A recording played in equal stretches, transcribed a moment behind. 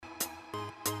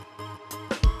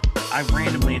I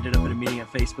randomly ended up at a meeting at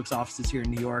Facebook's offices here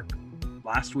in New York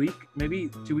last week, maybe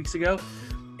 2 weeks ago.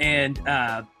 And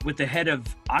with the head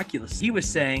of Oculus, he was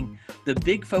saying the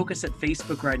big focus at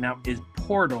Facebook right now is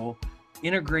Portal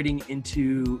integrating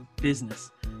into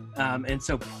business. And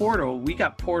so Portal, we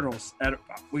got portals.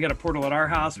 We got a portal at our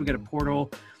house. We got a portal.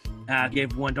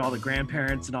 Gave one to all the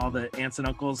grandparents and all the aunts and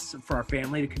uncles for our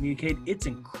family to communicate. It's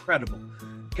incredible,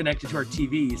 connected to our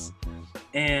TVs.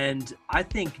 And I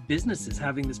think businesses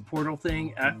having this portal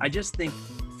thing, I just think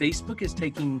Facebook is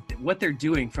taking what they're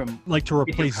doing from like to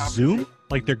replace Zoom,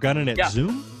 like they're gunning at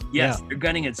Zoom. Yes, they're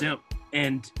gunning at Zoom,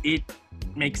 and it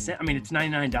makes sense. I mean, it's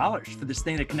 $99 for this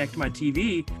thing to connect to my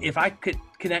TV. If I could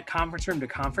connect conference room to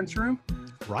conference room,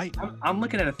 right? I'm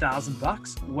looking at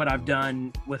 $1,000. What I've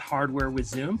done with hardware with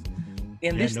Zoom,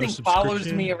 and this thing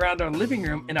follows me around our living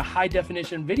room in a high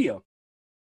definition video.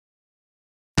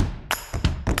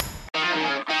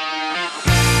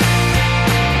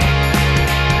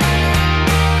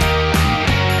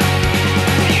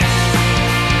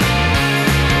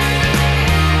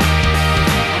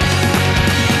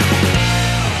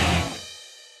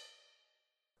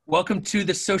 Welcome to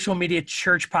the Social Media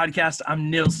Church podcast. I'm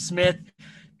Neil Smith,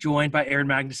 joined by Aaron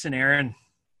Magnuson. Aaron,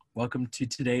 welcome to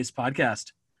today's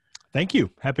podcast. Thank you.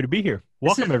 Happy to be here.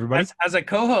 Welcome, everybody. As a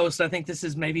co-host, I think this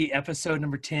is maybe episode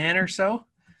number 10 or so.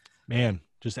 Man,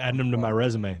 just adding them to my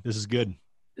resume. This is good.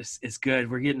 This is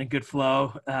good. We're getting a good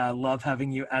flow. Love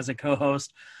having you as a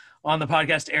co-host on the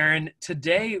podcast, Aaron.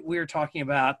 Today, we're talking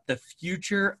about the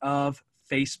future of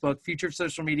Facebook, future of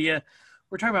social media.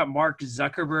 We're talking about Mark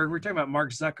Zuckerberg. We're talking about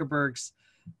Mark Zuckerberg's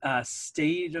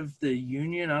State of the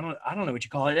Union. I don't know what you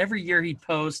call it. Every year he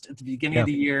posts at the beginning of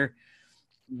the year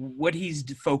what he's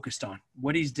focused on,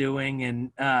 what he's doing,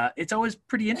 and it's always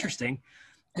pretty interesting.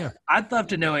 Yeah, I'd love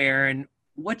to know, Aaron,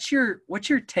 what's your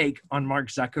take on Mark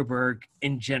Zuckerberg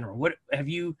in general? What have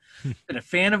you been a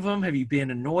fan of him? Have you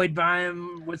been annoyed by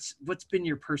him? What's been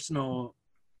your personal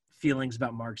feelings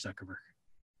about Mark Zuckerberg?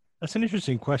 That's an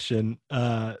interesting question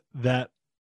that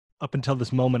up until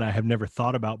this moment I have never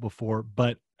thought about before,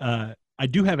 but I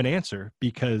do have an answer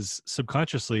because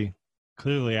subconsciously,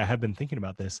 clearly I have been thinking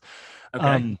about this.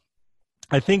 Okay.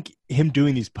 I think him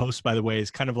doing these posts, by the way,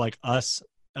 is kind of like us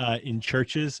in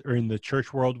churches or in the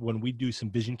church world when we do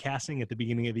some vision casting at the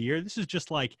beginning of the year. This is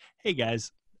just like, hey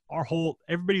guys,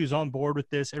 everybody who's on board with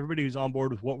this, everybody who's on board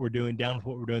with what we're doing, down with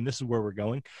what we're doing, this is where we're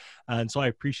going. And so I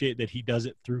appreciate that he does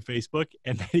it through Facebook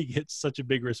and that he gets such a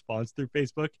big response through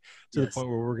Facebook to the point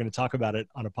where we're going to talk about it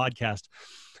on a podcast.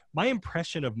 My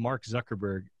impression of Mark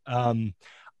Zuckerberg,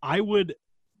 I would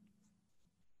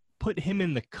put him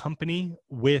in the company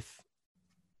with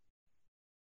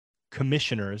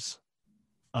commissioners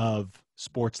of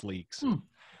sports leagues.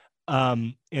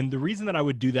 And the reason that I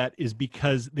would do that is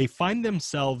because they find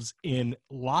themselves in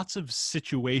lots of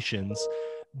situations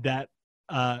that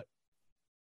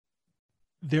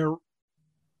they're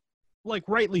like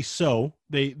rightly so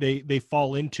they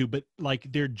fall into, but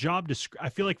like their job I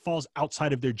feel like falls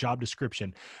outside of their job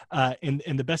description. And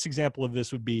the best example of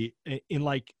this would be in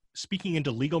like speaking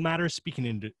into legal matters, speaking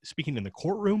in the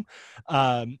courtroom,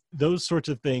 those sorts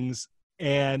of things.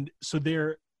 And so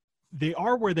they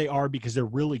are where they are because they're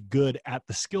really good at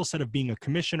the skill set of being a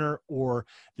commissioner or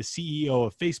the CEO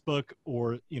of Facebook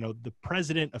or, the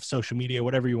president of social media,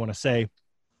 whatever you want to say.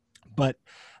 But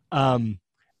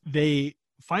they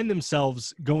find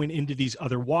themselves going into these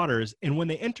other waters. And when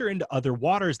they enter into other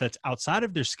waters that's outside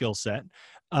of their skill set,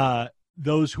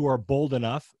 those who are bold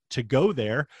enough to go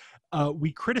there,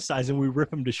 we criticize and we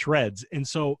rip them to shreds. And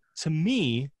so to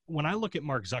me, when I look at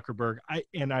Mark Zuckerberg,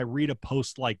 I read a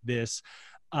post like this,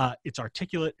 it's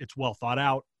articulate, it's well thought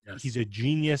out. Yes. He's a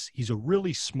genius. He's a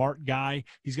really smart guy.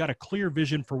 He's got a clear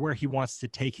vision for where he wants to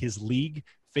take his league,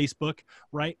 Facebook,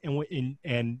 right?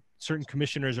 And certain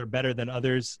commissioners are better than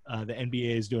others. The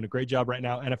NBA is doing a great job right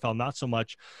now. NFL, not so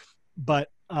much. But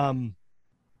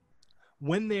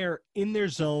when they're in their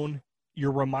zone,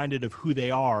 you're reminded of who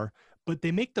they are, but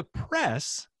they make the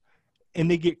press and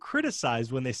they get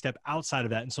criticized when they step outside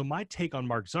of that. And so my take on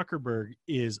Mark Zuckerberg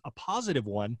is a positive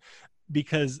one,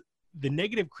 because the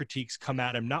negative critiques come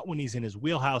at him not when he's in his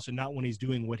wheelhouse and not when he's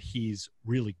doing what he's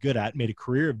really good at, made a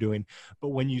career of doing, but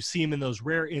when you see him in those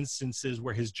rare instances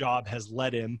where his job has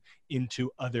led him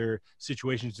into other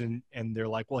situations and they're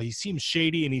like, well, he seems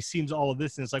shady and he seems all of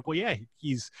this. And it's like, well, yeah,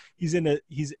 he's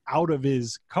out of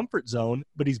his comfort zone,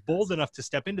 but he's bold enough to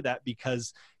step into that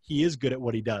because he is good at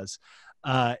what he does.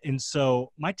 And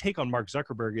so my take on Mark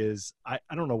Zuckerberg is I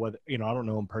don't know whether, I don't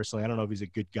know him personally. I don't know if he's a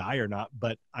good guy or not,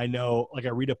 but I know, like, I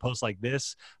read a post like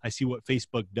this, I see what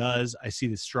Facebook does, I see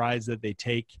the strides that they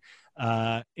take.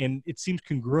 And it seems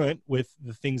congruent with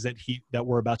the things that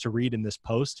we're about to read in this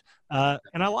post. And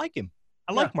I like him.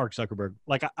 I like Mark Zuckerberg.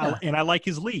 And I like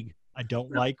his league. I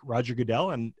don't like Roger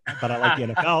Goodell, but I like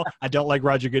the NFL. I don't like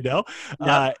Roger Goodell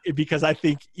because I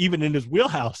think even in his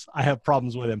wheelhouse, I have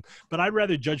problems with him. But I'd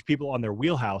rather judge people on their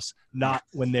wheelhouse, not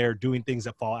when they're doing things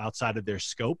that fall outside of their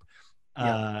scope.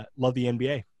 Love the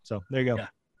NBA. So there you go. Yeah.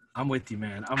 I'm with you,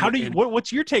 man.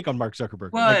 What's your take on Mark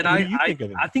Zuckerberg? Well, what do you think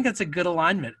of him? I think that's a good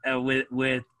alignment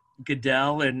with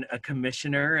Goodell and a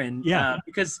commissioner, and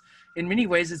because in many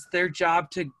ways it's their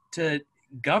job to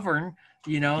govern,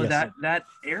 that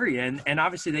area, and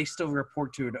obviously they still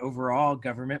report to an overall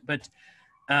government, but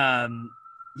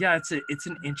it's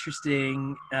an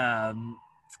interesting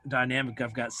dynamic.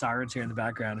 I've got sirens here in the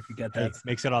background. If you get that,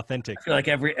 makes it authentic. I feel like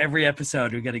every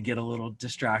episode we got to get a little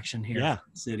distraction here from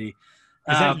the city.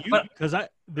 Is that you? Because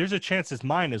there's a chance it's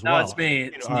mine as well. No, it's me.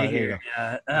 It's me here.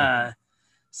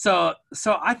 So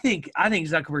I think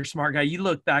Zuckerberg's a smart guy. You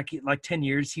look back like 10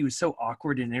 years, he was so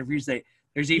awkward in interviews.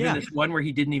 There's even this one where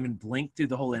he didn't even blink through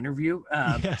the whole interview.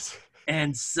 Yes.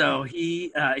 And so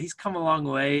he's come a long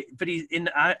way. But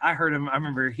I heard him. I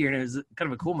remember hearing it was kind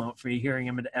of a cool moment for me hearing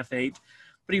him at F8.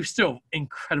 But he was still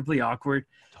incredibly awkward.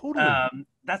 Totally.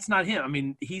 That's not him. I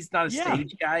mean, he's not a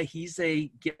stage guy. He's a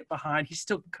get behind. He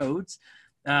still codes.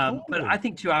 Totally. But I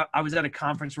think too. I was at a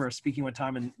conference where I was speaking one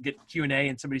time and get Q&A,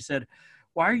 and somebody said,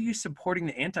 "Why are you supporting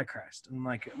the Antichrist?" I'm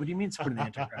like, "What do you mean supporting the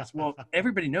Antichrist?" Well,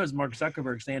 everybody knows Mark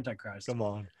Zuckerberg's the Antichrist. Come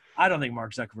on. I don't think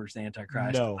Mark Zuckerberg's the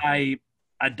Antichrist. No. I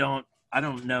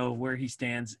don't know where he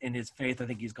stands in his faith. I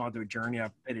think he's gone through a journey.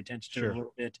 I've paid attention to it a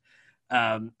little bit.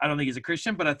 I don't think he's a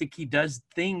Christian, but I think he does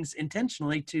things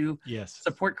intentionally to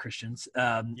support Christians.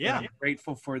 I'm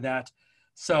grateful for that.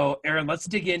 So, Aaron, let's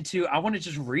dig into. I want to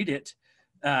just read it,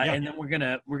 and then we're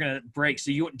gonna break. So,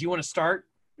 do you want to start?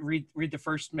 Read the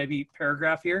first maybe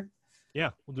paragraph here.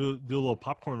 Yeah, we'll do a little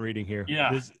popcorn reading here.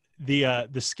 Yeah. The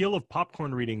skill of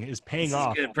popcorn reading is paying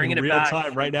off in real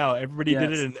time right now. Everybody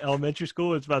did it in elementary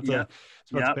school. It's about to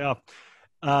pay off.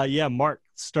 Mark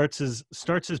starts his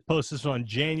post. This was on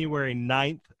January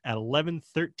 9th at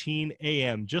 11:13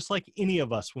 a.m. Just like any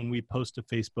of us when we post to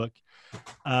Facebook.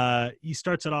 He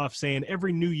starts it off saying,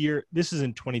 every new year, this is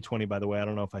in 2020, by the way. I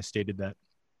don't know if I stated that.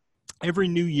 Every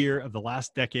new year of the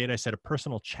last decade, I set a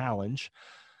personal challenge.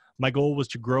 My goal was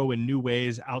to grow in new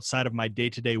ways outside of my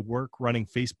day-to-day work running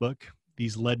Facebook.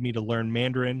 These led me to learn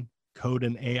Mandarin, code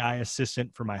an AI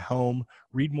assistant for my home,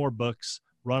 read more books,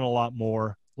 run a lot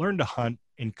more, learn to hunt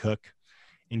and cook,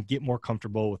 and get more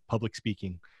comfortable with public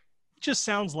speaking. It just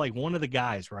sounds like one of the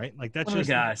guys, right? Like that's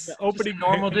just the opening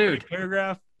normal dude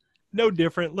paragraph. No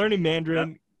different. Learning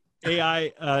Mandarin,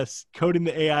 AI, coding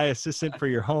the AI assistant for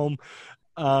your home.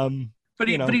 But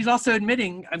he's also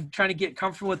admitting I'm trying to get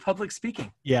comfortable with public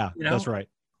speaking. Yeah, that's right.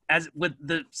 As with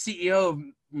the CEO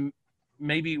of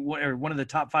maybe one of the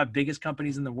top 5 biggest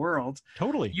companies in the world,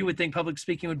 totally, you would think public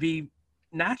speaking would be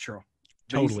natural.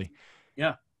 Totally.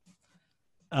 Yeah.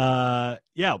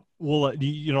 Well,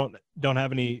 you don't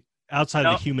have any outside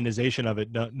of the humanization of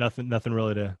it. Nothing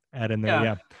really to add in there.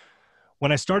 Yeah.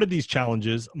 When I started these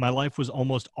challenges, my life was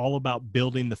almost all about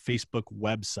building the Facebook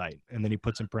website. And then he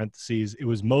puts in parentheses, it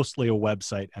was mostly a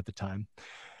website at the time.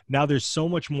 Now there's so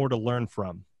much more to learn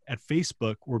from. At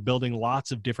Facebook, we're building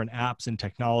lots of different apps and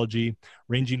technology,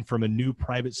 ranging from a new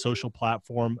private social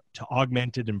platform to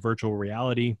augmented and virtual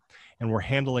reality. And we're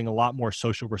handling a lot more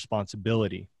social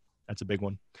responsibility. That's a big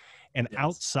one. And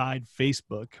outside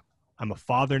Facebook, I'm a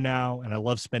father now, and I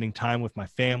love spending time with my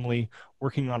family,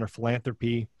 working on our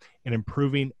philanthropy, and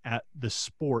improving at the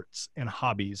sports and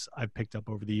hobbies I've picked up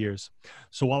over the years.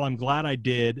 So while I'm glad I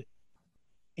did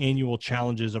annual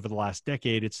challenges over the last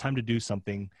decade, it's time to do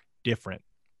something different.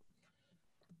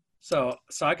 So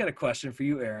I got a question for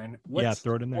you, Aaron. What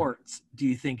throw it in there. Sports do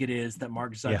you think it is that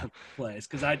Mark Zuckerberg plays?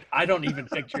 Because I don't even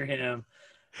picture him.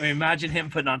 I mean, imagine him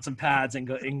putting on some pads and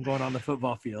going on the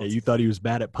football field. Yeah, you thought he was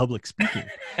bad at public speaking.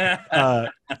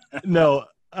 No.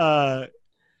 I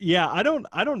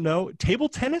don't know. Table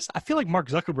tennis? I feel like Mark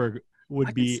Zuckerberg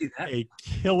would be a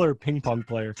killer ping pong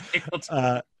player.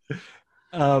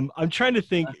 I'm trying to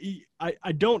think.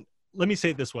 I don't. Let me say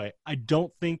it this way. I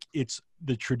don't think it's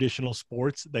the traditional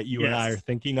sports that you and I are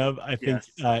thinking of. I think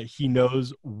he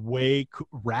knows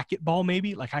racquetball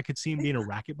maybe. Like I could see him being a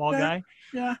racquetball guy.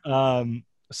 Yeah.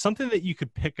 Something that you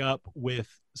could pick up with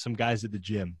some guys at the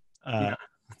gym.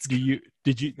 Do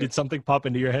Did something pop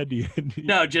into your head?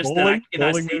 No, just that I bowling?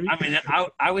 cannot Bowling, see. maybe? I mean,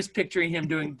 I was picturing him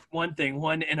doing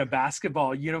one in a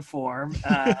basketball uniform,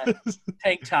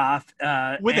 tank top,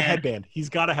 With a and headband. He's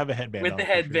got to have a headband with on, the for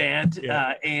sure. headband,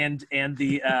 Yeah. and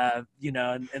the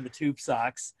and the tube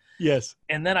socks. Yes.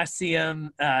 And then I see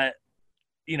him,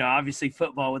 obviously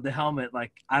football with the helmet.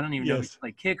 Like I don't even know if he's Yes.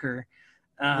 like kicker,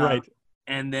 Right.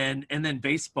 and then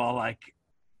baseball. Like,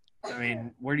 I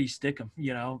mean, where do you stick him? Pitch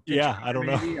Yeah, I don't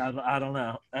know. maybe. I don't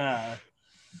know.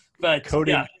 But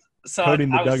Coding, yeah, so coding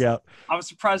the dugout. I was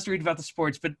surprised to read about the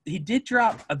sports, but he did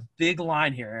drop a big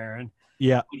line here, Aaron.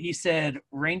 Yeah. He said,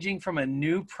 ranging from a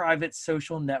new private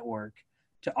social network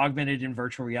to augmented and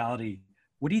virtual reality.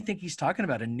 What do you think he's talking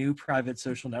about? A new private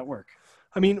social network?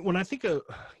 I mean, when I think of,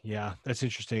 yeah, that's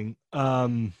interesting.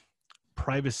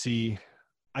 Privacy,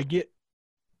 I get,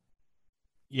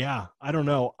 yeah, I don't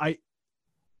know.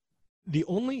 The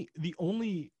only,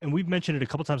 and we've mentioned it a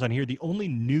couple times on here, the only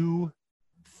new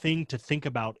thing to think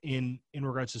about in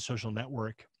regards to social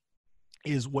network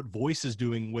is what Voice is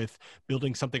doing with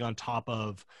building something on top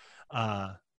of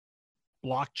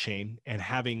blockchain and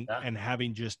having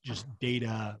just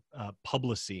data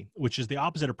publicity, which is the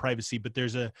opposite of privacy, but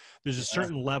there's a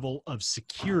certain level of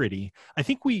security. I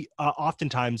think we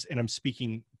oftentimes, and I'm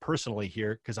speaking personally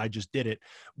here because I just did it,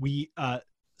 we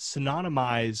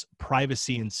synonymize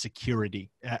privacy and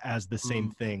security as the same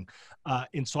thing.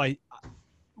 And so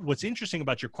what's interesting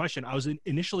about your question, I was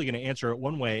initially going to answer it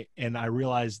one way, and I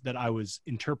realized that I was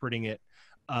interpreting it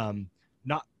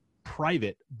not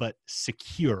private, but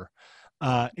secure.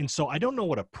 And so I don't know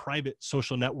what a private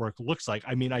social network looks like.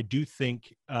 I mean, I do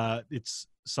think it's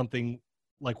something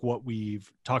like what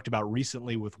we've talked about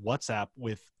recently with WhatsApp,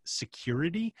 with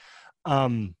security,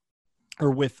 or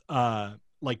with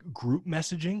like group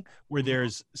messaging, where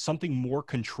there's something more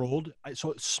controlled.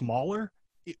 So it's smaller,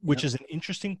 which is an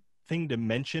interesting thing to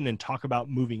mention and talk about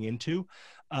moving into,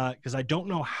 because I don't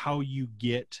know how you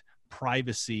get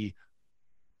privacy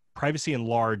and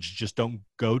large just don't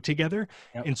go together.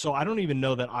 Yep. And so I don't even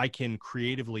know that I can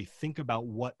creatively think about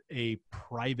what a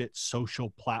private social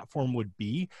platform would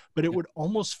be, but it would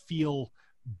almost feel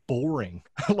boring.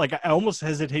 Like I almost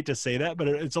hesitate to say that, but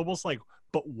it's almost like,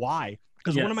 but why?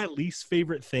 Because one of my least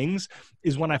favorite things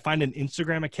is when I find an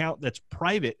Instagram account that's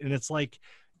private and it's like,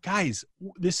 guys,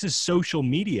 this is social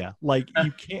media. Like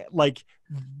you can't, like,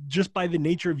 just by the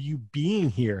nature of you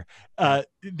being here,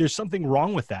 there's something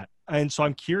wrong with that. And so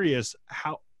I'm curious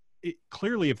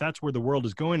clearly, if that's where the world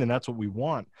is going and that's what we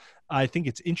want, I think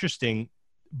it's interesting.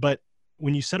 But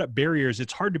when you set up barriers,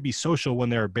 it's hard to be social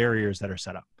when there are barriers that are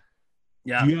set up.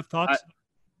 Yeah. Do you have thoughts?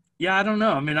 I don't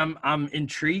know. I mean, I'm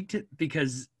intrigued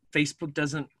because Facebook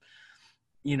doesn't,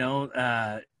 they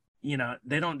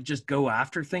don't just go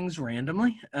after things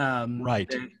randomly.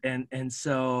 Right. And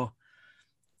so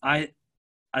I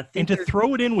think, and to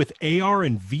throw it in with AR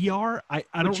and VR, I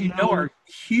don't know. Are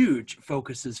huge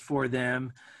focuses for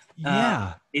them.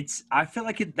 Yeah. I feel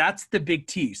like that's the big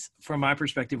tease from my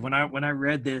perspective. When I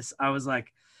read this, I was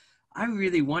like, I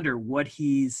really wonder what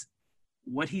he's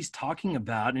talking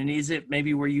about. And is it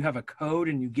maybe where you have a code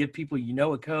and you give people,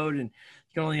 a code and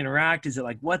you can only interact? Is it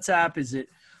like WhatsApp? Is it,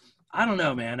 I don't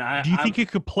know, man. Do you think it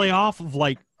could play off of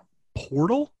like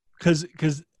Portal?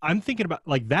 Because I'm thinking about,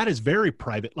 like, that is very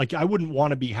private. Like I wouldn't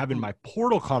want to be having my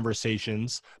Portal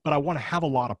conversations, but I want to have a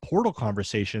lot of Portal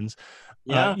conversations.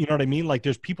 Yeah. You know what I mean? Like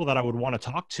there's people that I would want to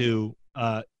talk to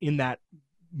in that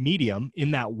medium,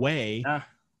 in that way. Yeah.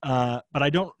 But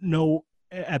I don't know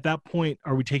at that point,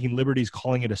 are we taking liberties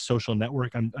calling it a social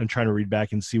network? I'm trying to read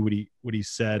back and see what he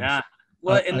said. Yeah.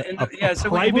 Well, a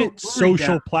private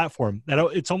social platform that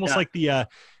it's almost like the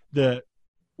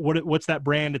what's that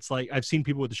brand? It's like, I've seen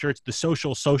people with the shirts, the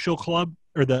social club,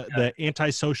 or the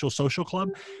anti-social social club.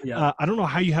 Yeah. I don't know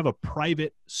how you have a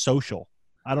private social.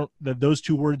 Those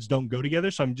two words don't go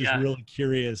together. So I'm just really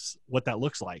curious what that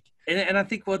looks like. And I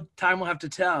think time will have to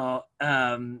tell.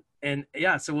 So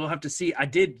we'll have to see. I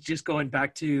did, just going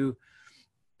back to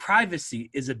privacy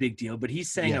is a big deal, but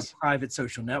he's saying a private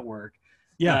social network.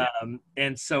 Yeah.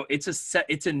 And so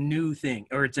it's a new thing,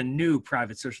 or it's a new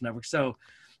private social network. So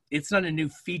it's not a new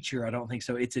feature. I don't think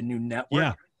so. It's a new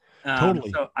network. Yeah,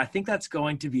 totally. So I think that's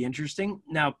going to be interesting.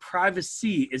 Now,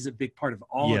 privacy is a big part of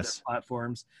all of the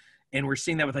platforms. And we're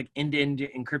seeing that with like end-to-end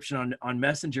encryption on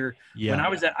Messenger. Yeah. When I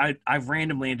was I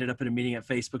randomly ended up at a meeting at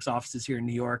Facebook's offices here in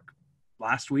New York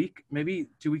last week, maybe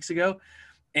 2 weeks ago.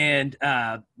 And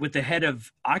with the head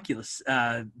of Oculus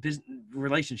business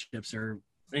relationships, or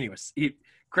anyways,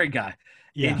 great guy.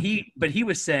 Yeah. And he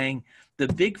was saying the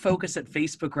big focus at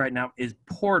Facebook right now is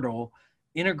Portal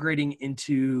integrating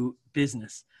into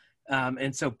business.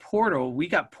 And so Portal, we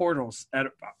got a portal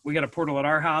at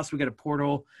our house. We got a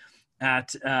portal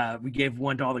we gave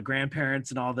one to all the grandparents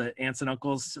and all the aunts and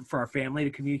uncles for our family to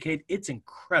communicate. It's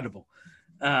incredible,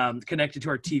 connected to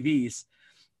our TVs.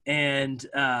 And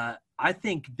I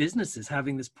think businesses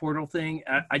having this portal thing,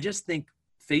 I just think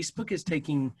Facebook is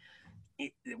taking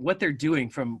what they're doing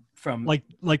from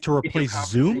like to replace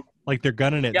Zoom, like they're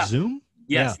gunning at Zoom.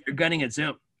 Yes, they're gunning at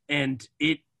Zoom, and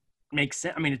it makes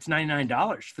sense. I mean, it's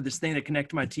 $99 for this thing to connect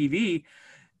to my TV.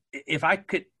 If I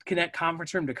could connect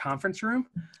conference room to conference room,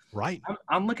 right,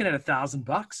 I'm looking at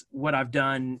 $1,000. What I've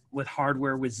done with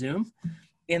hardware with Zoom,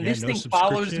 and this thing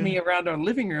follows me around our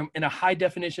living room in a high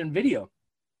definition video.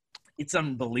 It's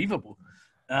unbelievable.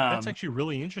 That's actually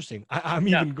really interesting. I'm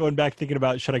even going back thinking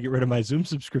about, should I get rid of my Zoom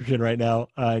subscription right now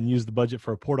and use the budget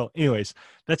for a portal? Anyways,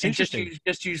 that's interesting.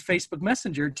 Just use Facebook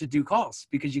Messenger to do calls,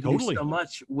 because you can do so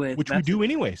much with which we do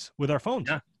anyways with our phones.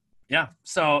 Yeah.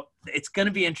 So it's going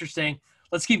to be interesting.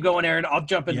 Let's keep going, Aaron. I'll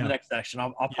jump into the next section.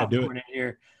 I'll pop in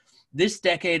here. This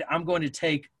decade, I'm going to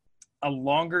take a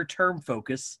longer term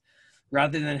focus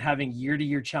rather than having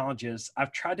year-to-year challenges.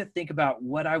 I've tried to think about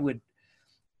what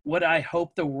I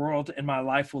hope the world and my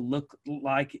life will look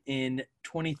like in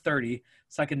 2030,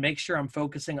 so I can make sure I'm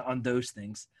focusing on those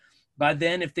things. By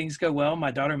then, if things go well,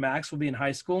 my daughter Max will be in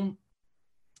high school.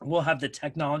 We'll have the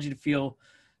technology to feel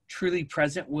truly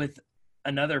present with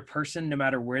another person, no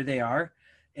matter where they are.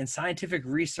 And scientific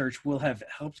research will have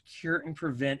helped cure and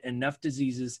prevent enough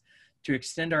diseases to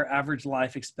extend our average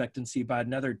life expectancy by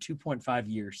another 2.5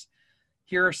 years.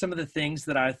 Here are some of the things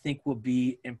that I think will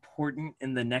be important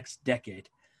in the next decade.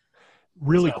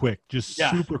 Really quick, just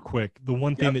super quick. The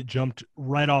one thing that jumped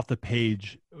right off the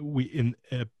page, in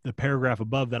the paragraph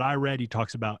above that I read, he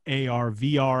talks about AR,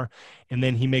 VR, and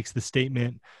then he makes the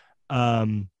statement.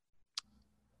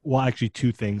 Well, actually,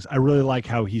 two things. I really like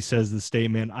how he says the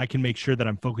statement, I can make sure that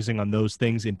I'm focusing on those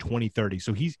things in 2030.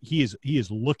 So he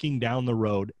is looking down the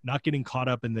road, not getting caught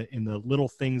up in the little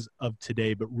things of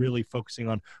today, but really focusing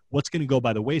on what's going to go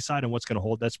by the wayside and what's going to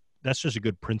hold. That's just a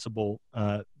good principle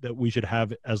that we should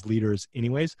have as leaders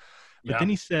anyways. But then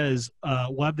he says,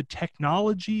 we'll have the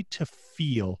technology to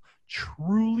feel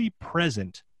truly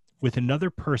present with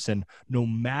another person, no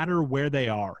matter where they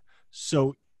are.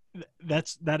 So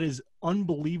that is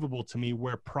unbelievable to me,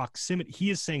 where proximity, he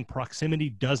is saying proximity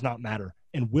does not matter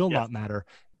and will not matter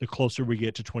the closer we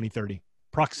get to 2030.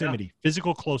 Proximity,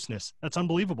 physical closeness. That's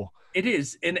unbelievable. It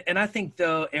is. And I think,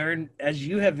 though, Aaron, as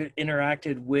you have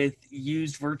interacted with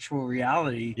used virtual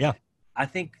reality, I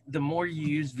think the more you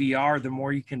use VR, the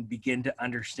more you can begin to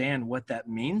understand what that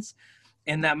means.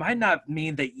 And that might not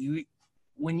mean that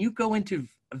when you go into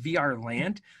VR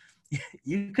land,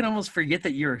 you can almost forget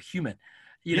that you're a human.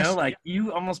 You know, like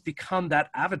you almost become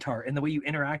that avatar, and the way you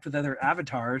interact with other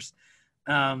avatars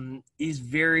is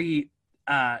very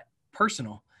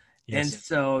personal. And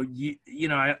so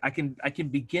I can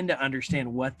begin to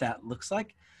understand what that looks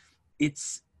like.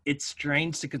 It's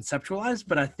strange to conceptualize,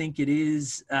 but I think it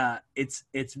is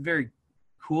it's very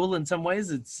cool in some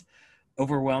ways. It's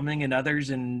overwhelming in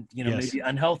others, and maybe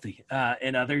unhealthy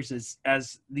in others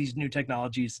as these new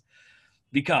technologies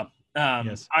become. All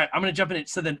right, I'm going to jump in it.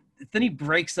 So then he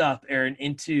breaks up, Aaron,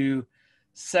 into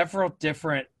several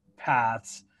different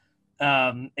paths.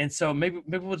 And so maybe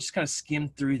we'll just kind of skim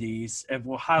through these, and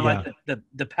we'll highlight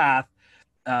the path,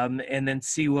 and then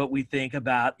see what we think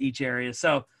about each area.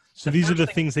 So these are the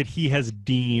things that he has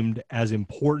deemed as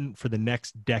important for the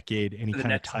next decade, and he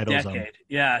kind of titles them.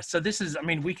 Yeah. So this is,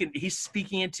 he's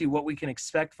speaking into what we can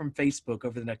expect from Facebook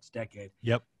over the next decade.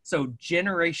 Yep. So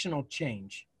generational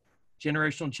change.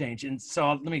 And so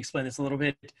let me explain this a little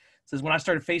bit. It says, when I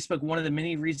started Facebook, one of the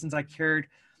many reasons I cared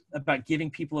about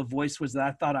giving people a voice was that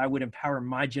I thought I would empower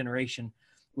my generation,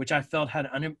 which I felt had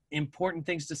important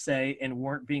things to say and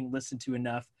weren't being listened to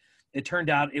enough. It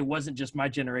turned out it wasn't just my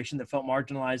generation that felt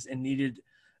marginalized and needed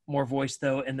more voice,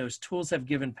 though, and those tools have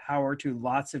given power to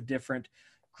lots of different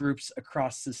groups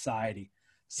across society.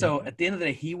 So at the end of the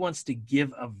day, he wants to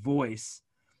give a voice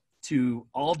to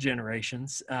all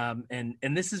generations. And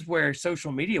this is where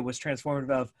social media was transformative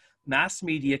of mass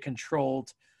media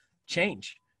controlled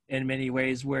change in many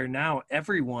ways, where now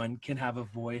everyone can have a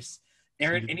voice.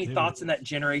 Aaron, any thoughts on that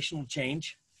generational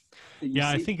change?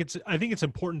 I think it's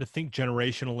important to think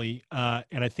generationally.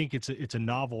 And I think it's a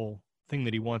novel thing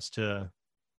that he wants to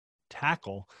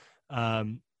tackle.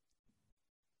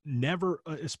 Never,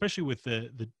 especially with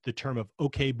the term of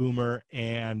okay boomer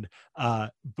and,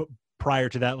 prior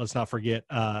to that, let's not forget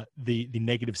the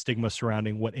negative stigma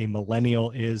surrounding what a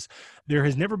millennial is. There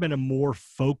has never been a more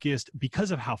focused, because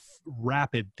of how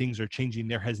rapid things are changing,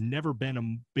 there has never been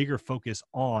a bigger focus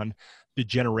on the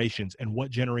generations and what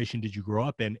generation did you grow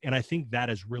up in. And I think that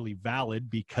is really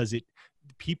valid because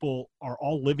people are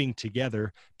all living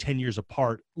together 10 years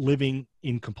apart, living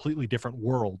in completely different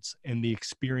worlds, and the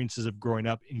experiences of growing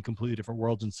up in completely different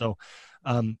worlds. And so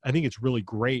I think it's really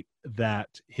great that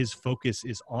his focus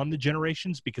is on the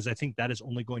generations, because I think that is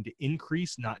only going to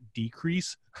increase, not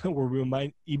decrease, where we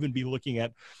might even be looking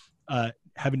at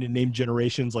having to name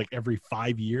generations like every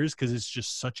 5 years, because it's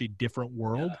just such a different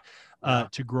world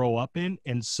to grow up in.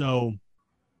 And so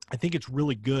I think it's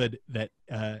really good that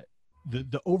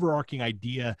the overarching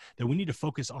idea that we need to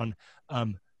focus on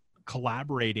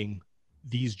collaborating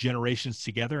these generations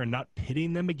together and not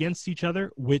pitting them against each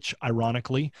other, which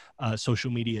ironically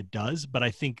social media does. But I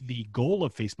think the goal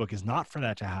of Facebook is not for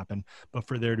that to happen, but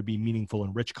for there to be meaningful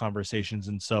and rich conversations.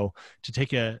 And so to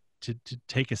take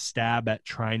a stab at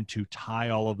trying to tie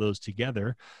all of those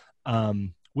together,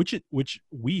 which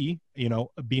we,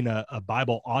 being a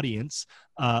Bible audience,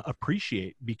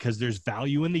 appreciate, because there's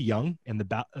value in the young, and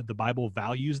the Bible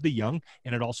values the young,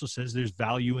 and it also says there's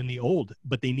value in the old,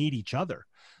 but they need each other.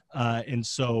 And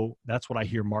so that's what I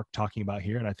hear Mark talking about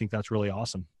here, and I think that's really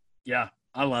awesome. Yeah,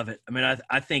 I love it. I mean,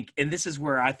 I think, and this is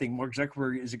where I think Mark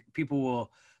Zuckerberg is.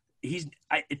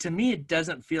 To me, it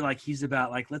doesn't feel like he's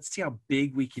about like, let's see how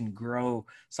big we can grow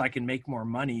so I can make more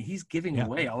money. He's giving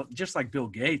away, just like Bill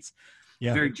Gates.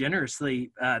 Very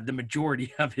generously, the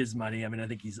majority of his money. I mean, I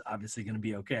think he's obviously going to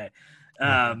be okay.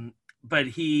 But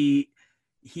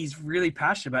he's really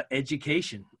passionate about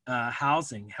education,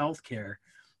 housing, healthcare,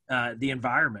 the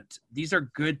environment. These are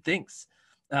good things.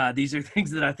 These are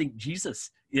things that I think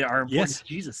are important to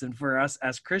Jesus and for us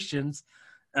as Christians.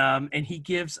 And he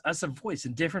gives us a voice,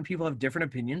 and different people have different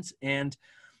opinions. And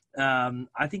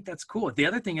I think that's cool. The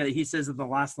other thing that he says in the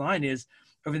last line is,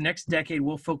 over the next decade,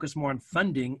 we'll focus more on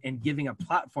funding and giving a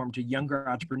platform to younger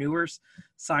entrepreneurs,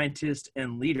 scientists,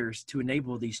 and leaders to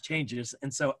enable these changes.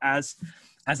 And so as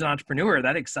an entrepreneur,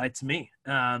 that excites me.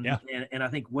 And I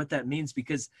think what that means,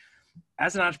 because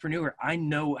as an entrepreneur, I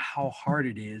know how hard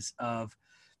it is of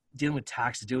dealing with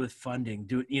taxes, dealing with funding,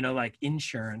 like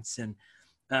insurance, and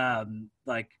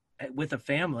like with a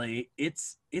family,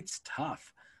 it's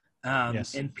tough.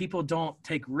 And people don't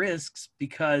take risks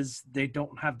because they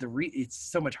don't have it's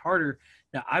so much harder.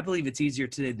 Now, I believe it's easier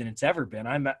today than it's ever been.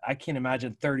 I can't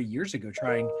imagine 30 years ago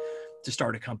trying to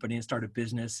start a company and start a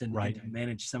business and to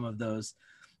manage some of those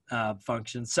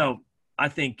functions. So I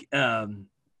think,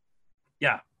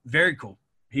 very cool.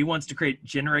 He wants to create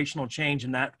generational change,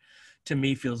 and that to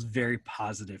me feels very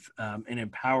positive, and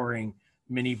empowering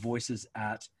many voices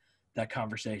at that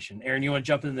conversation. Aaron, you want to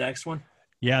jump into the next one?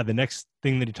 Yeah, the next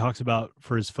thing that he talks about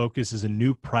for his focus is a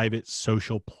new private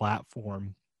social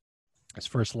platform. His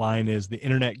first line is, "The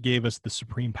internet gave us the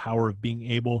supreme power of being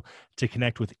able to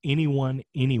connect with anyone,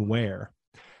 anywhere.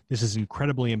 This is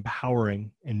incredibly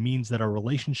empowering and means that our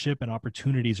relationship and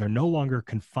opportunities are no longer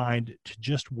confined to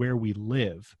just where we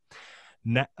live.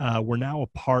 We're now a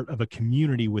part of a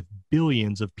community with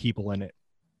billions of people in it.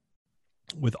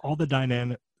 With all the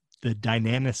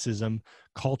dynamicism,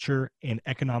 culture, and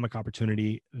economic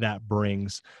opportunity that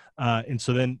brings." And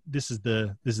so then this is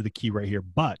the key right here.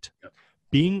 But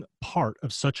being part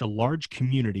of such a large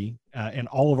community, and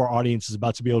all of our audience is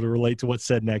about to be able to relate to what's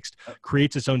said next,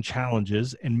 creates its own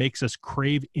challenges and makes us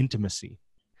crave intimacy.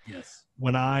 Yes.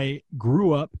 When I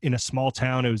grew up in a small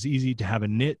town, it was easy to have a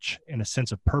niche and a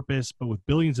sense of purpose, but with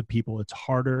billions of people, it's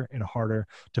harder and harder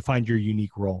to find your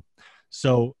unique role.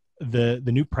 So the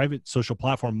new private social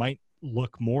platform might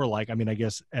look more like, I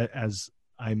guess as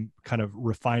I'm kind of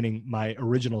refining my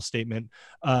original statement,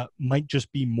 might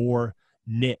just be more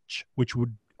niche, which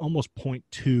would almost point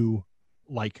to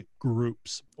like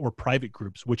groups or private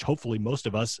groups, which hopefully most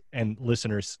of us and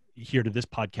listeners here to this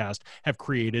podcast have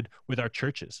created with our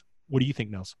churches. What do you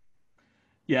think, Nels?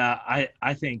 Yeah,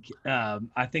 I think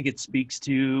it speaks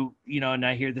to, and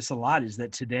I hear this a lot, is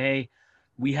that today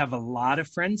we have a lot of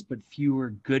friends, but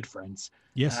fewer good friends.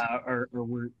 Yes. Or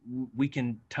we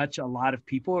can touch a lot of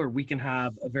people, or we can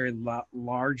have a very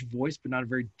large voice, but not a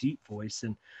very deep voice.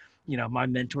 And, my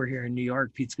mentor here in New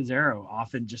York, Pete Scazzaro,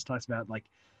 often just talks about like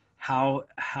how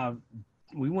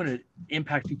we want to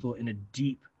impact people in a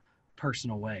deep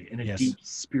personal way, in a deep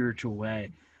spiritual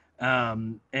way.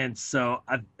 And so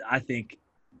I think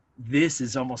this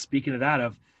is almost speaking to that,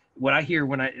 of what I hear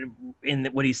in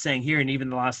what he's saying here. And even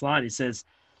the last line, he says,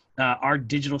 our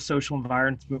digital social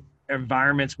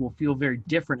environments will feel very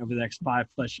different over the next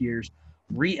 5+ years.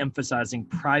 re-emphasizing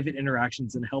private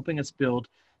interactions and helping us build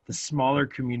the smaller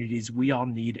communities we all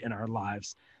need in our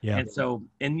lives. Yeah. And so,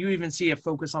 and you even see a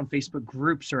focus on Facebook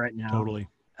groups right now. Totally.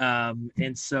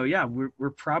 And so, yeah,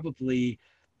 we're probably,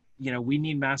 we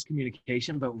need mass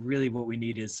communication, but really what we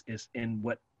need is in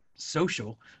what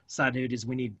social side of it is,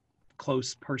 we need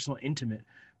close, personal, intimate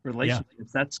relationships. Yeah.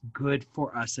 That's good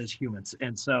for us as humans.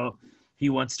 And so he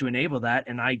wants to enable that.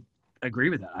 And I agree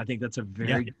with that. I think that's a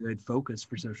very good focus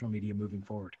for social media moving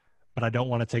forward. But I don't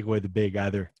want to take away the big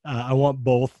either. I want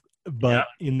both, but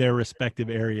in their respective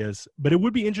areas. But it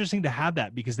would be interesting to have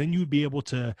that, because then you'd be able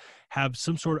to have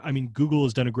some sort of, Google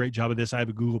has done a great job of this. I have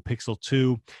a Google Pixel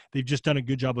 2. They've just done a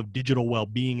good job of digital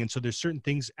well-being. And so there's certain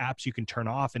things, apps you can turn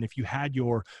off. And if you had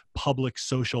your public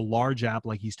social large app,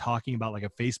 like he's talking about, like a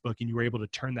Facebook, and you were able to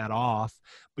turn that off,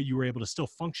 but you were able to still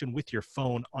function with your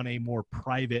phone on a more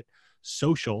private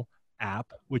social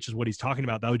app, which is what he's talking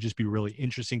about, that would just be really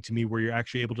interesting to me, where you're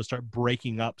actually able to start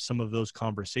breaking up some of those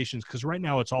conversations. Because right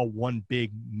now it's all one big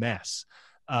mess,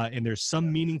 and there's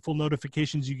some meaningful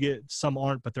notifications you get, some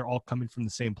aren't, but they're all coming from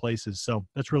the same places. So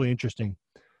that's really interesting.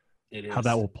 It is how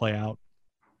that will play out.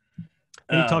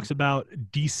 And he talks about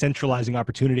decentralizing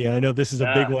opportunity. And I know this is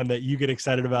a big one that you get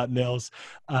excited about, Nils.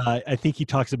 I think he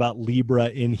talks about Libra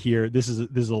in here. This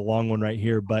is a long one right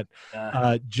here, but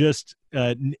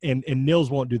and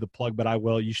Nils won't do the plug, but I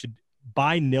will. You should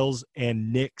buy Nils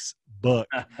and Nick's book,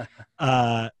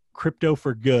 Crypto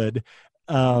for Good,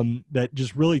 that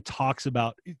just really talks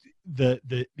about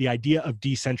the idea of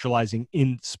decentralizing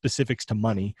in specifics to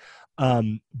money,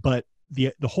 but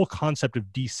the whole concept of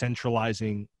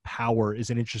decentralizing power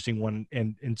is an interesting one.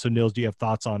 And so, Nils, do you have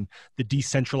thoughts on the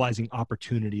decentralizing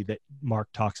opportunity that Mark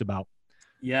talks about?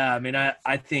 Yeah,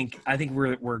 I think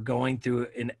we're going through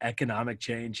an economic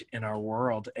change in our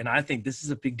world, and I think this is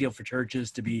a big deal for churches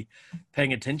to be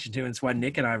paying attention to. And it's why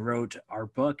Nick and I wrote our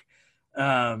book.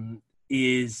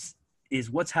 Is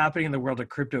what's happening in the world of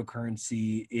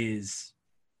cryptocurrency is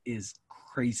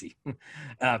crazy.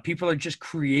 People are just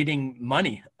creating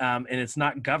money, and it's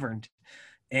not governed,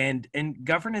 and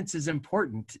governance is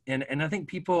important. And I think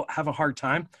people have a hard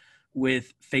time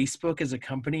with Facebook as a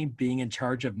company being in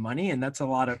charge of money, and they've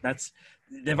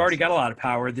already got a lot of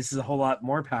power. This is a whole lot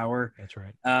more power. That's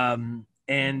right.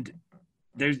 And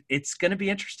it's going to be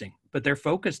interesting, but they're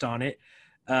focused on it.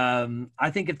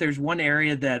 I think if there's one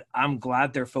area that I'm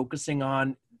glad they're focusing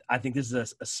on, I think this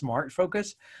is a smart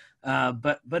focus.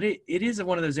 But it is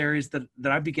one of those areas that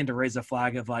I begin to raise a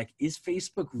flag of, like, is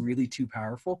Facebook really too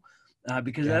powerful?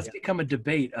 Because that's become a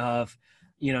debate of,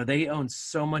 they own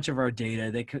so much of our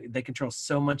data. They control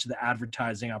so much of the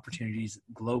advertising opportunities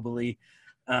globally.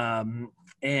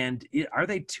 And are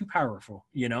they too powerful,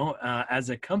 as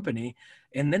a company?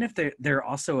 And then if they're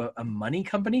also a money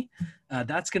company,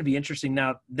 that's going to be interesting.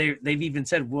 Now, they've even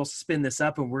said, we'll spin this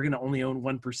up and we're going to only own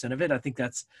 1% of it. I think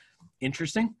that's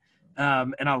interesting.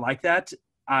 And I like that.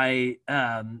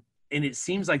 And it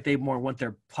seems like they more want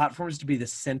their platforms to be the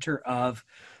center of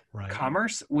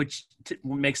commerce, which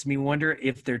makes me wonder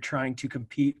if they're trying to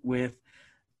compete with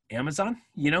Amazon,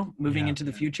 moving into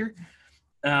the future.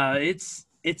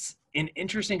 It's an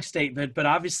interesting statement, but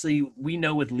obviously we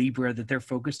know with Libra that they're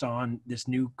focused on this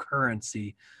new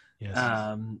currency. Yes.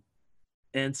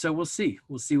 And so we'll see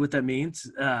what that means.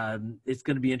 It's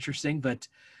going to be interesting, but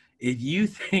if you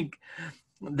think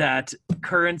that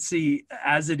currency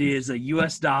as it is, a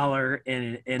US dollar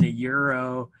and a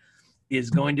euro, is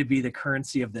going to be the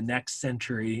currency of the next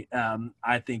century,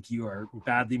 I think you are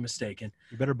badly mistaken.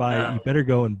 You better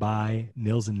go and buy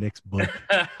Nils and Nick's book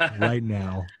right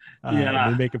now.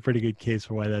 They make a pretty good case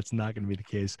for why that's not going to be the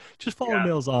case. Just follow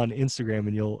Nils on Instagram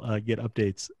and you'll get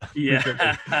updates.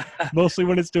 Yeah. Mostly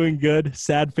when it's doing good,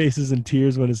 sad faces and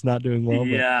tears when it's not doing well.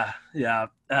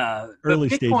 Early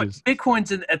stages.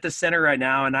 Bitcoin's at the center right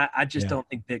now, and I just don't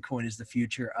think Bitcoin is the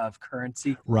future of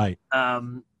currency. Right.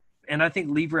 And I think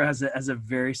Libra has a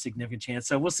very significant chance.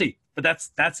 So we'll see. But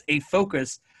that's a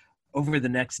focus over the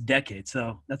next decade.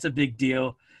 So that's a big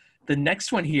deal. The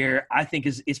next one here, I think,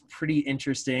 is pretty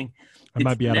interesting. I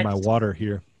might be out of my water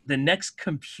here. The next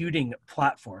computing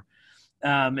platform.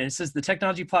 And it says the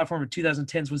technology platform of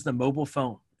 2010s was the mobile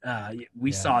phone.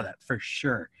 We saw that for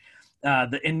sure.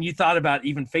 And you thought about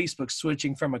even Facebook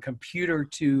switching from a computer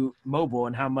to mobile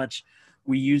and how much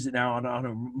we use it now on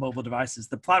our mobile devices.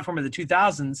 The platform of the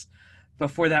 2000s,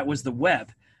 before that, was the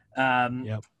web. And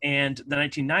the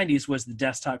 1990s was the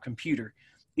desktop computer.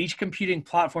 Each computing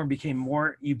platform became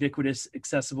more ubiquitous,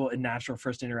 accessible, and natural for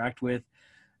us to interact with.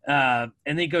 And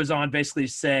then he goes on basically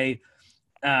to say,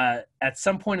 at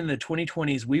some point in the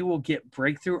 2020s, we will get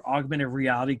breakthrough augmented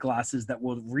reality glasses that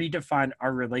will redefine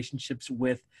our relationships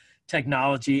with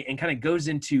technology and kind of goes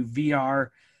into VR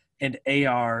and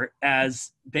AR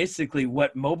as basically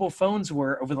what mobile phones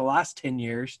were over the last 10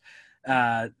 years.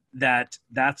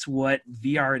 That's what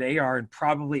VR and AR, and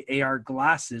probably AR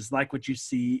glasses, like what you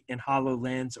see in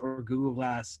HoloLens or Google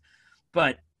Glass,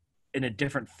 but in a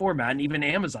different format. And even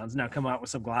Amazon's now come out with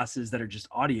some glasses that are just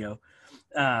audio,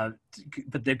 but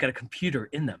they've got a computer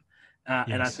in them.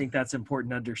 And I think that's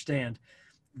important to understand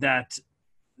that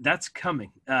that's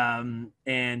coming.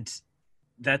 And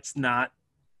that's not,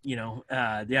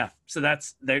 so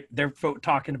that's, they're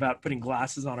talking about putting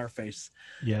glasses on our face.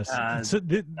 Yes.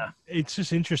 It's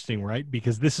just interesting, right?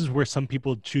 Because this is where some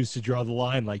people choose to draw the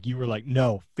line. Like you were like,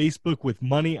 no, Facebook with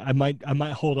money, I might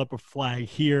hold up a flag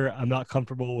here. I'm not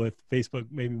comfortable with Facebook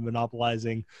maybe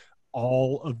monopolizing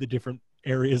all of the different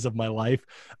areas of my life.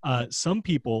 Some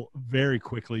people very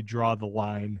quickly draw the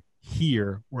line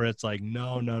here where it's like,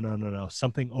 no,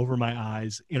 something over my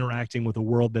eyes, interacting with a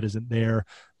world that isn't there.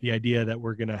 The idea that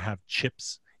we're going to have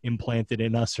chips implanted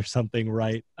in us or something,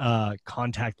 right?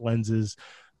 Contact lenses.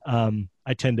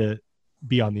 I tend to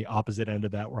be on the opposite end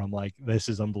of that where I'm like, this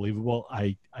is unbelievable.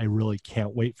 I really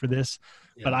can't wait for this.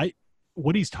 Yeah. But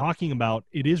what he's talking about,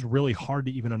 it is really hard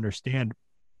to even understand.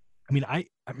 I mean, I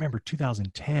remember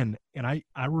 2010, and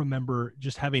I remember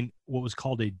just having what was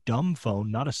called a dumb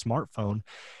phone, not a smartphone.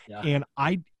 Yeah. And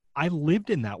I lived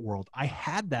in that world. I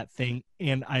had that thing,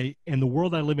 and the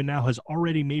world I live in now has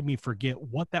already made me forget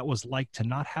what that was like to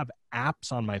not have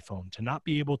apps on my phone, to not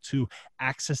be able to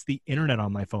access the internet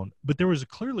on my phone. But there was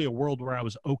clearly a world where I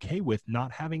was okay with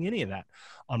not having any of that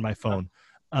on my phone.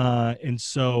 And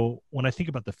so when I think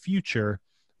about the future,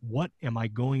 what am I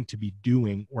going to be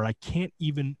doing where I can't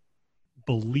even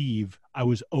believe I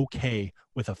was okay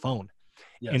with a phone?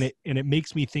 Yes. And it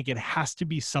makes me think it has to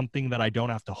be something that I don't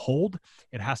have to hold.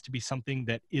 It has to be something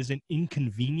that isn't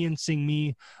inconveniencing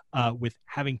me with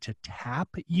having to tap,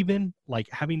 even like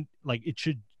it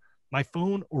should, my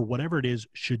phone or whatever it is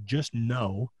should just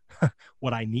know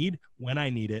what I need, when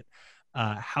I need it,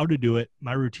 how to do it,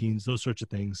 my routines, those sorts of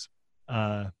things.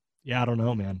 Yeah, I don't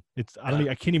know, man.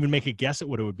 I can't even make a guess at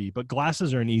what it would be, but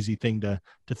glasses are an easy thing to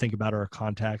think about, or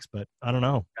contacts, but I don't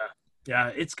know.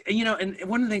 Yeah, it's, and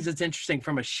one of the things that's interesting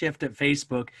from a shift at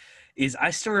Facebook is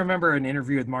I still remember an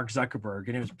interview with Mark Zuckerberg,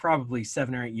 and it was probably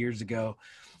 7 or 8 years ago,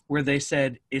 where they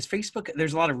said, is Facebook,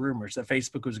 there's a lot of rumors that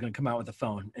Facebook was going to come out with a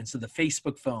phone. And so the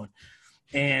Facebook phone,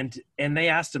 and they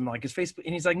asked him, like, is Facebook,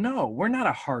 and he's like, no, we're not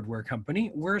a hardware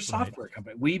company. We're a software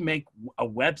company. We make a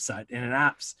website and an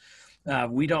apps.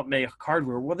 We don't make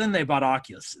hardware. Well, then they bought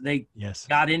Oculus. They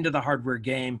got into the hardware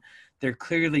game. They're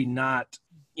clearly not,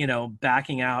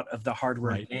 backing out of the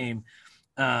hardware game.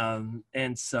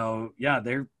 And so, yeah,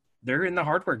 they're in the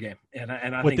hardware game. And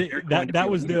I think that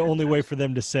was the only way for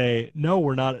them to say, no,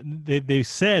 we're not. They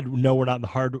said, no, we're not in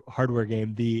the hardware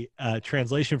game. The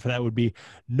translation for that would be,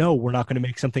 no, we're not going to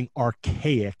make something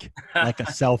archaic like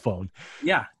a cell phone.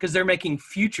 Yeah, because they're making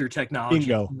future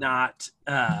technology, not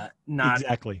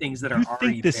exactly things that are already.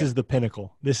 You think this is the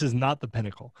pinnacle? This is not the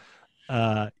pinnacle.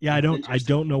 I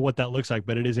don't know what that looks like,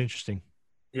 but it is interesting.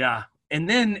 Yeah. And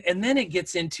then it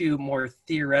gets into more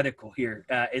theoretical here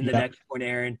in the next point,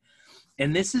 Aaron.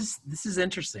 And this is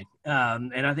interesting.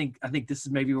 And I think this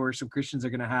is maybe where some Christians are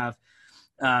going to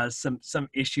have some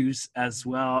issues as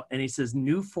well. And he says,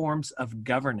 new forms of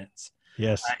governance.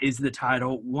 Yes. Is the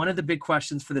title. One of the big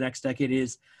questions for the next decade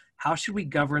is, how should we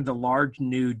govern the large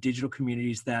new digital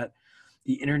communities that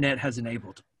the internet has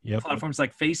enabled? Yep. Platforms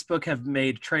like Facebook have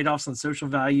made trade-offs on social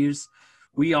values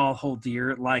we all hold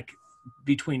dear, like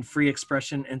between free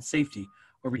expression and safety,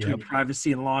 or between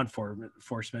privacy and law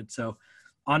enforcement. So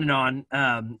on and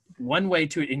on. One way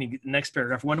to, in the next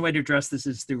paragraph, one way to address this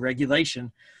is through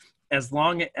regulation. As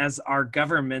long as our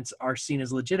governments are seen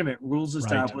as legitimate, rules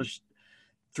established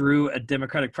through a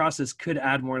democratic process could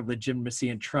add more legitimacy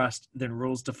and trust than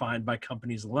rules defined by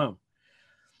companies alone.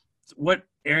 What,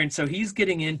 Aaron, so he's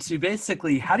getting into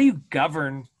basically, how do you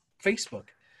govern Facebook?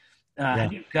 How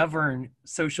do you govern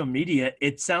social media?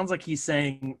 It sounds like he's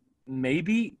saying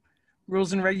maybe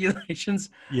rules and regulations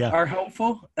are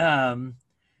helpful.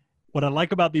 What I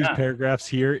like about these paragraphs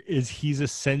here is he's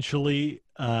essentially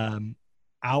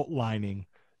outlining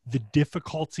the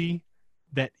difficulty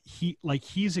that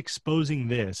he's exposing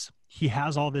this. He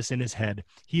has all this in his head.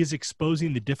 He is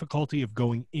exposing the difficulty of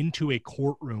going into a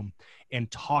courtroom and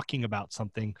talking about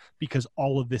something because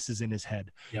all of this is in his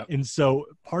head. Yep. And so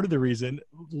part of the reason,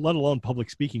 let alone public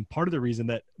speaking, part of the reason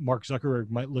that Mark Zuckerberg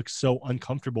might look so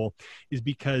uncomfortable is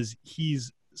because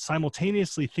he's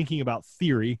simultaneously thinking about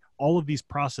theory, all of these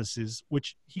processes,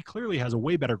 which he clearly has a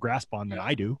way better grasp on than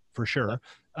I do, for sure.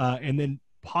 And then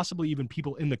possibly even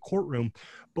people in the courtroom.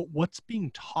 But what's being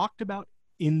talked about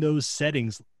in those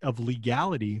settings of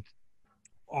legality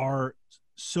are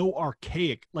so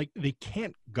archaic. Like, they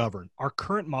can't govern. Our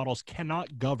current models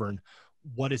cannot govern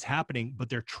what is happening, but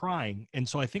they're trying. And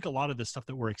so I think a lot of the stuff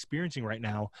that we're experiencing right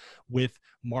now, with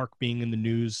Mark being in the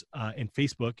news and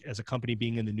Facebook as a company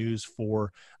being in the news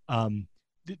for,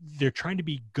 they're trying to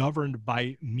be governed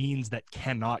by means that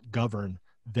cannot govern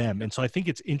them. And so I think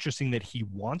it's interesting that he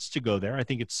wants to go there. I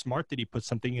think it's smart that he put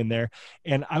something in there.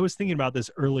 And I was thinking about this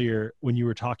earlier when you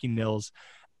were talking, Nils.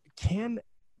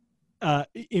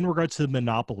 In regards to the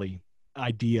monopoly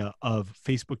idea of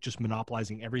Facebook just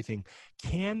monopolizing everything,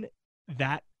 can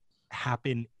that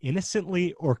happen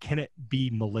innocently, or can it be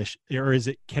malicious, or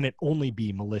can it only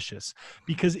be malicious?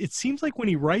 Because it seems like when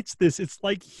he writes this, it's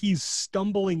like he's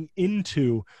stumbling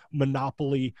into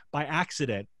monopoly by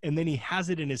accident, and then he has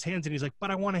it in his hands and he's like,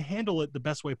 but I want to handle it the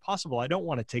best way possible. I don't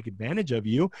want to take advantage of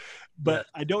you, but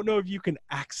I don't know if you can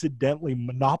accidentally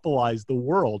monopolize the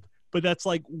world. But that's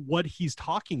like what he's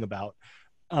talking about.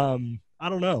 I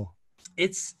don't know.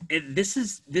 This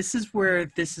is where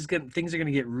things are going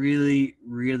to get really,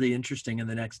 really interesting in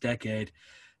the next decade.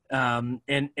 And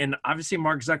obviously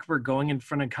Mark Zuckerberg going in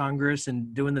front of Congress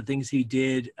and doing the things he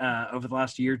did over the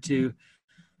last year or two.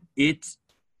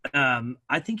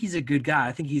 I think he's a good guy.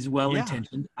 I think he's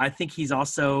well-intentioned. I think he's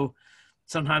also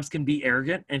sometimes can be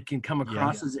arrogant and can come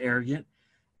across as arrogant.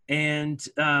 And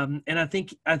I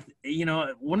think,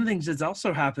 one of the things that's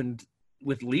also happened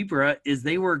with Libra is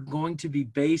they were going to be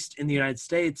based in the United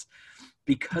States.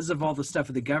 Because of all the stuff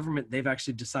with the government, they've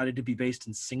actually decided to be based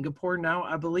in Singapore now,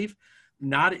 I believe,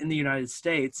 not in the United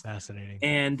States. Fascinating.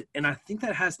 And I think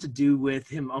that has to do with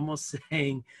him almost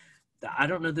saying, I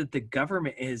don't know that the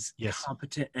government is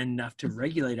competent enough to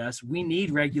regulate us. We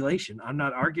need regulation. I'm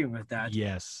not arguing with that.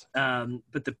 Yes.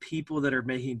 But the people that are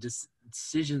making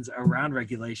decisions around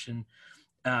regulation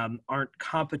aren't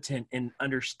competent in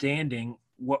understanding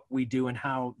what we do and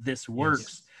how this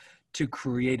works to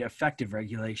create effective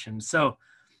regulation. So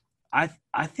I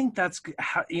think that's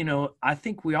how, I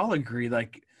think we all agree,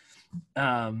 like,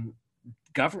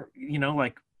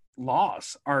 like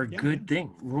laws are a good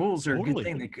thing. Rules are a good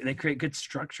thing. They create good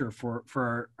structure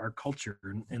for our culture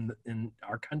and in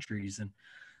our countries,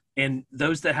 and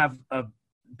those that have a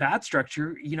bad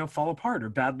structure, fall apart, or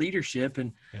bad leadership.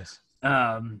 And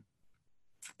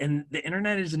and the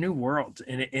internet is a new world,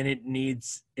 and it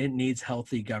needs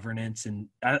healthy governance. And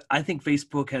I think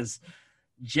Facebook has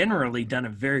generally done a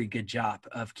very good job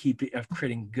of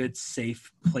creating good,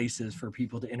 safe places for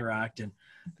people to interact. And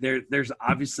there's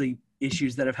obviously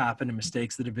issues that have happened and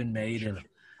mistakes that have been made. Sure.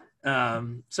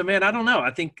 And so, man, I don't know.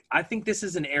 I think this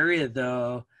is an area,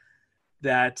 though,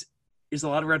 that is a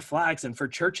lot of red flags. And for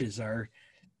churches,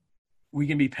 we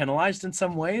can be penalized in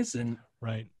some ways. And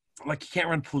like, you can't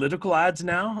run political ads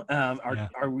now.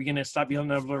 Are we going to stop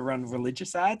being able to run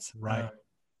religious ads? Right.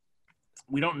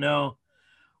 We don't know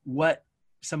what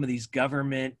some of these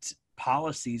government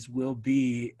policies will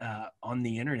be on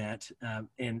the internet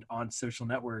and on social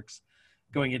networks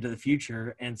going into the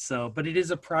future. And so, but it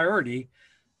is a priority,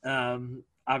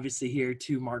 obviously, here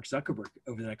to Mark Zuckerberg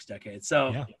over the next decade.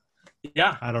 So,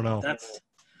 I don't know.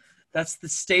 That's the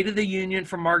state of the union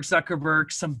for Mark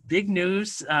Zuckerberg. Some big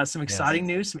news, some exciting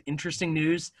news, some interesting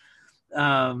news.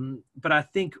 But I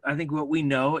think what we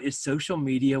know is social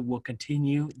media will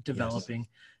continue developing.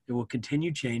 It will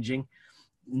continue changing.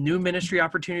 New ministry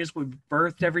opportunities will be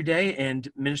birthed every day,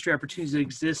 and ministry opportunities that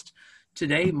exist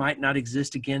today might not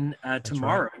exist again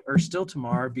tomorrow, or still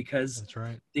tomorrow, because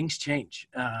things change.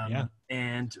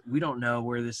 And we don't know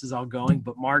where this is all going,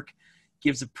 but Mark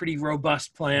gives a pretty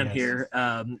robust plan here,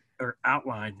 or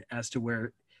outline as to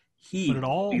where but it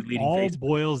all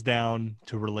boils down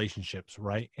to relationships,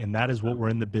 right? And that is what we're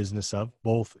in the business of,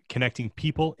 both connecting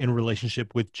people in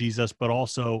relationship with Jesus, but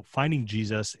also finding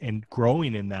Jesus and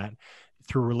growing in that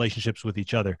through relationships with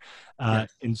each other.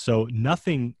 And so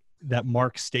nothing that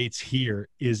Mark states here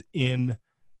is in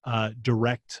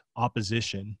direct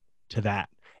opposition to that.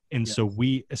 And so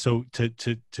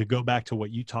to go back to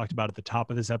what you talked about at the top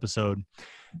of this episode,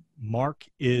 Mark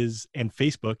and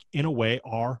Facebook in a way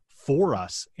are for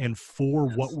us and for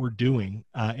what we're doing.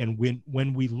 And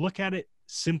when we look at it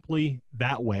simply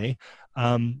that way,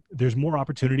 there's more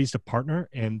opportunities to partner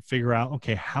and figure out,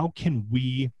 okay, how can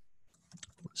we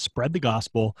spread the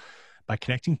gospel by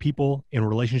connecting people in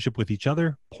relationship with each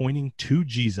other, pointing to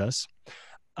Jesus,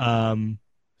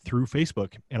 through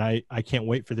Facebook. And I can't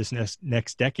wait for this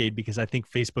next decade, because I think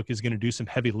Facebook is going to do some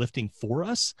heavy lifting for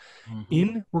us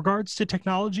in regards to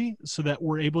technology, so that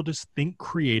we're able to think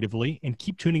creatively. And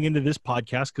keep tuning into this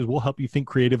podcast, because we'll help you think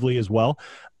creatively as well,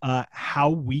 how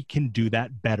we can do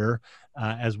that better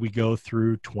as we go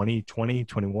through 2020,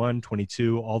 21,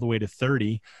 22, all the way to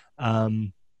 30.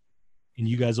 And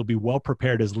you guys will be well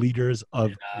prepared as leaders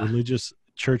of religious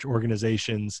church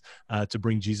organizations to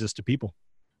bring Jesus to people.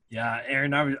 Yeah,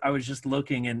 Aaron, I was just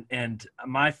looking, and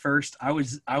my first, I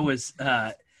was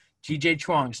GJ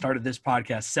Chuang started this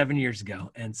podcast 7 years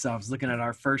ago. And so I was looking at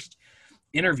our first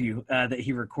interview that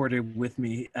he recorded with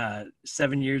me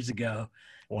 7 years ago.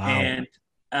 Wow.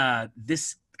 And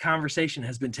this conversation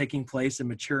has been taking place and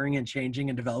maturing and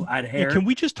changing and developing. I had hair. Can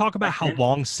we just talk about how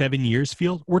long 7 years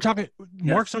feels? We're talking,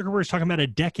 Mark Zuckerberg is talking about a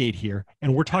decade here,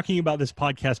 and we're talking about this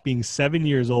podcast being 7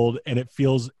 years old, and it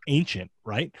feels ancient,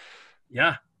 right?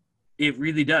 Yeah, it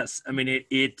really does. I mean,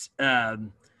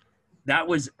 that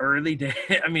was early day.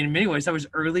 I mean, in many ways, that was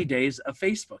early days of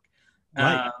Facebook.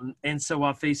 Right. And so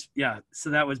while so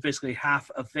that was basically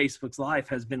half of Facebook's life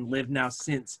has been lived now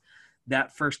since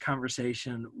that first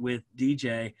conversation with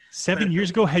DJ. 7 years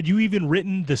ago, had you even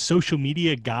written the social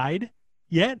media guide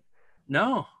yet?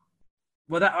 No.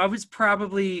 Well, I was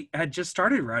probably had just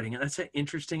started writing it. That's an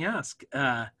interesting ask.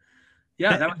 That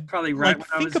was probably right. Like,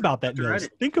 think about that, Nils.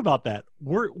 Think about that.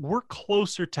 We're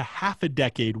closer to half a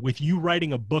decade with you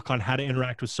writing a book on how to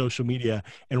interact with social media,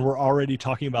 and we're already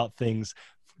talking about things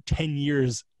 10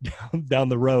 years down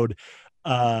the road.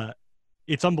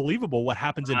 It's unbelievable what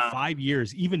happens in 5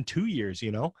 years, even 2 years,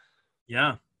 you know?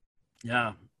 Yeah.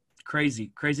 Crazy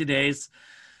days.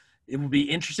 It will be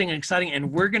interesting and exciting,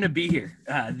 and we're going to be here.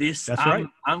 That's right.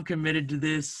 I'm committed to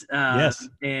this. Yes.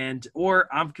 Or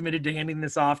I'm committed to handing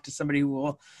this off to somebody who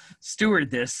will steward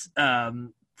this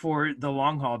for the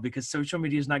long haul, because social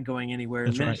media is not going anywhere.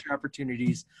 That's Ministry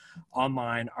opportunities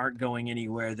online aren't going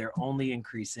anywhere. They're only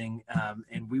increasing,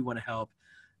 and we want to help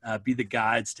be the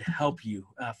guides to help you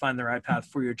find the right path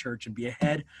for your church and be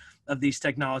ahead of these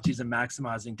technologies and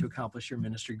maximizing to accomplish your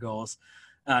ministry goals.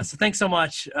 So thanks so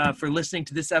much for listening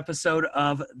to this episode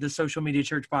of the Social Media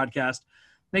Church podcast.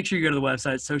 Make sure you go to the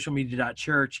website,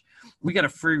 socialmedia.church. We got a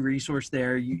free resource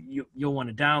there you'll want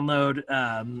to download.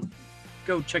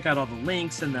 Go check out all the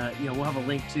links, and we'll have a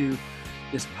link to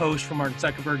this post from Mark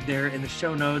Zuckerberg there in the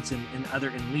show notes, and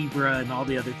in Libra and all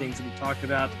the other things that we talked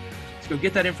about. So go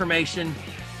get that information,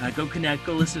 go connect,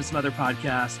 go listen to some other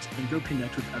podcasts, and go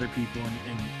connect with other people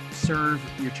and serve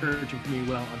your church and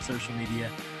community well on social media.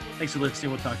 Thanks for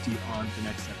listening. We'll talk to you on the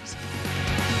next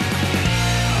episode.